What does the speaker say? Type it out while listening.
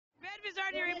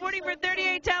Bizarre here reporting for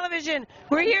 38 Television.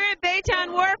 We're here at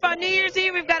Baytown Wharf on New Year's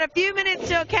Eve. We've got a few minutes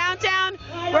till countdown.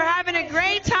 We're having a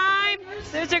great time.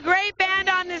 There's a great band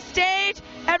on the stage.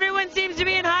 Everyone seems to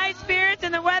be in high spirits,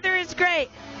 and the weather is great.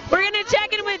 We're going to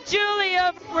check in with Julie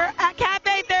over at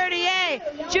Cafe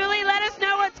 38. Julie, let us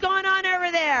know what's going on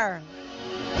over there.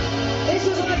 This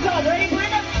is what's called. Ready,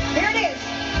 Brenda? Here it is.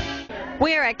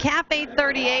 We are at Cafe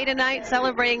 38 tonight,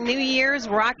 celebrating New Year's,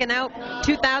 rocking out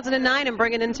 2009 and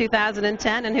bringing in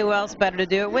 2010. And who else better to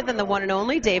do it with than the one and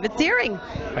only David Deering.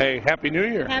 Hey, Happy New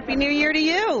Year. Happy New Year to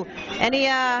you. Any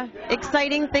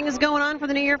exciting things going on for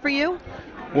the new year for you?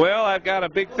 Well, I've got a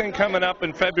big thing coming up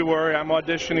in February. I'm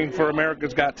auditioning for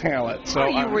America's Got Talent. So are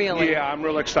you really? Yeah, I'm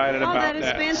real excited about that. Oh,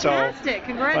 that is fantastic. So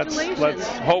congratulations. Let's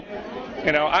hope.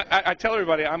 You know, I tell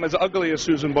everybody I'm as ugly as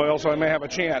Susan Boyle, so I may have a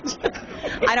chance.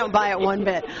 I don't buy it one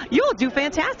bit. You'll do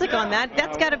fantastic on that.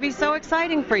 That's got to be so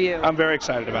exciting for you. I'm very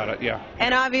excited about it, yeah.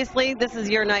 And obviously, this is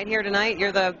your night here tonight.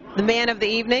 You're the man of the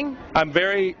evening. I'm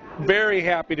very, very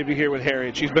happy to be here with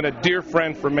Harriet. She's been a dear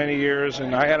friend for many years,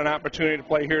 and I had an opportunity to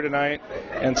play here tonight,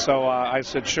 and so I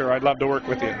said, sure, I'd love to work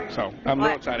with you. So I'm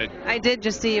real excited. I did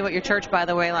just see you at your church, by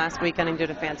the way, last weekend, and did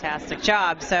a fantastic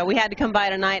job. So we had to come by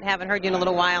tonight. Haven't heard you in a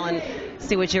little while and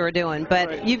see what you were doing. But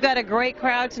right. You've got a great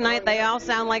crowd tonight. They all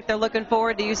sound like they're looking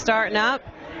forward to you starting up.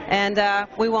 And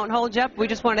we won't hold you up. We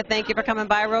just want to thank you for coming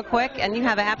by real quick. And you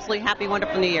have an absolutely happy,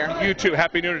 wonderful New Year. You too.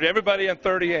 Happy New Year to everybody on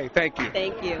 38. Thank you.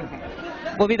 Thank you.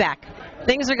 We'll be back.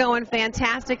 Things are going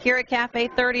fantastic here at Cafe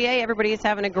 38. Everybody is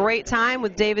having a great time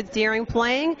with David Deering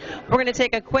playing. We're going to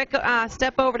take a quick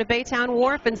step over to Baytown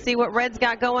Wharf and see what Red's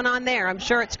got going on there. I'm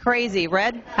sure it's crazy.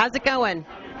 Red, how's it going?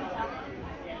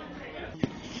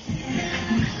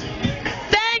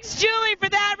 Thanks, Julie, for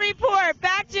that report.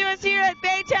 Back to us here at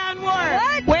Baytown Wharf.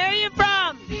 What? Where are you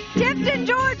from? Tifton,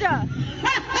 Georgia.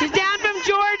 She's down from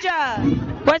Georgia.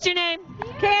 What's your name?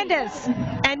 Candace.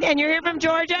 And you're here from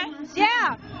Georgia?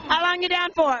 Yeah. How long you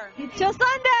down for? Till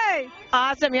Sunday.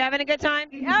 Awesome. You having a good time?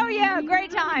 Oh, yeah.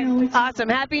 Great time. Awesome.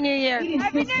 Happy New Year.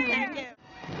 Happy New Year. Thank you.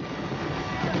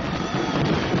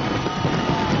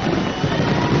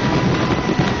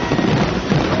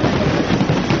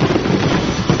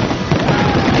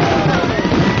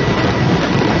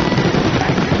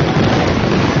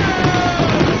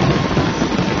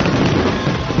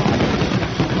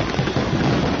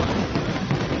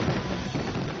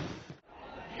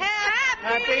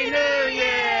 Happy New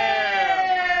Year!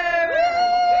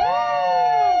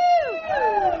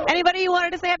 Anybody you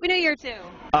wanted to say Happy New Year to?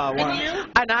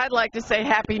 And I'd like to say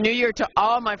Happy New Year to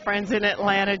all my friends in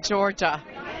Atlanta, Georgia.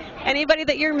 Anybody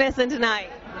that you're missing tonight?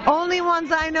 Only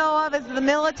ones I know of is the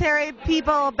military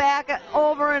people back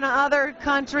over in other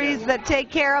countries that take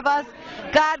care of us.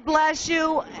 God bless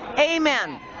you.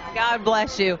 Amen. God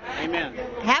bless you. Amen.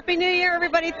 Happy New Year,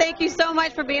 everybody. Thank you so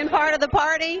much for being part of the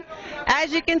party.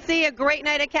 As you can see, a great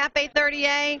night at Cafe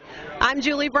 38. I'm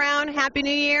Julie Brown. Happy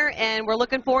New Year, and we're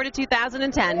looking forward to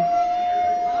 2010.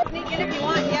 Sneak in if you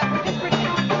want. Yeah, we're just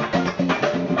pretending.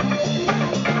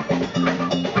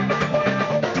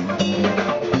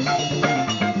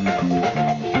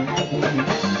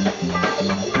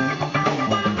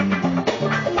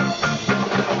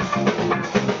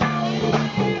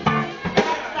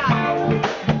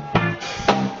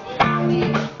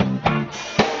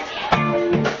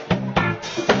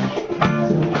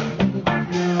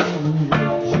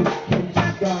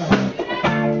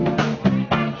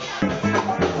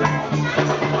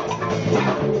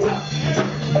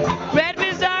 Red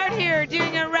Bizarre here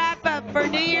doing a wrap-up for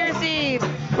New Year's Eve.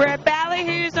 We're at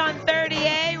Ballyhoo's on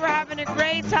 38. We're having a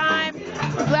great time.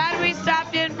 We're glad we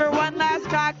stopped in for one last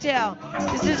cocktail.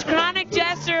 This is Chronic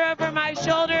Jester over my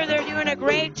shoulder. They're doing a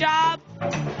great job.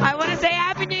 I want to say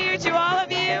Happy New Year to all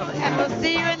of you, and we'll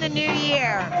see you in the new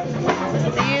year.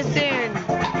 See you soon.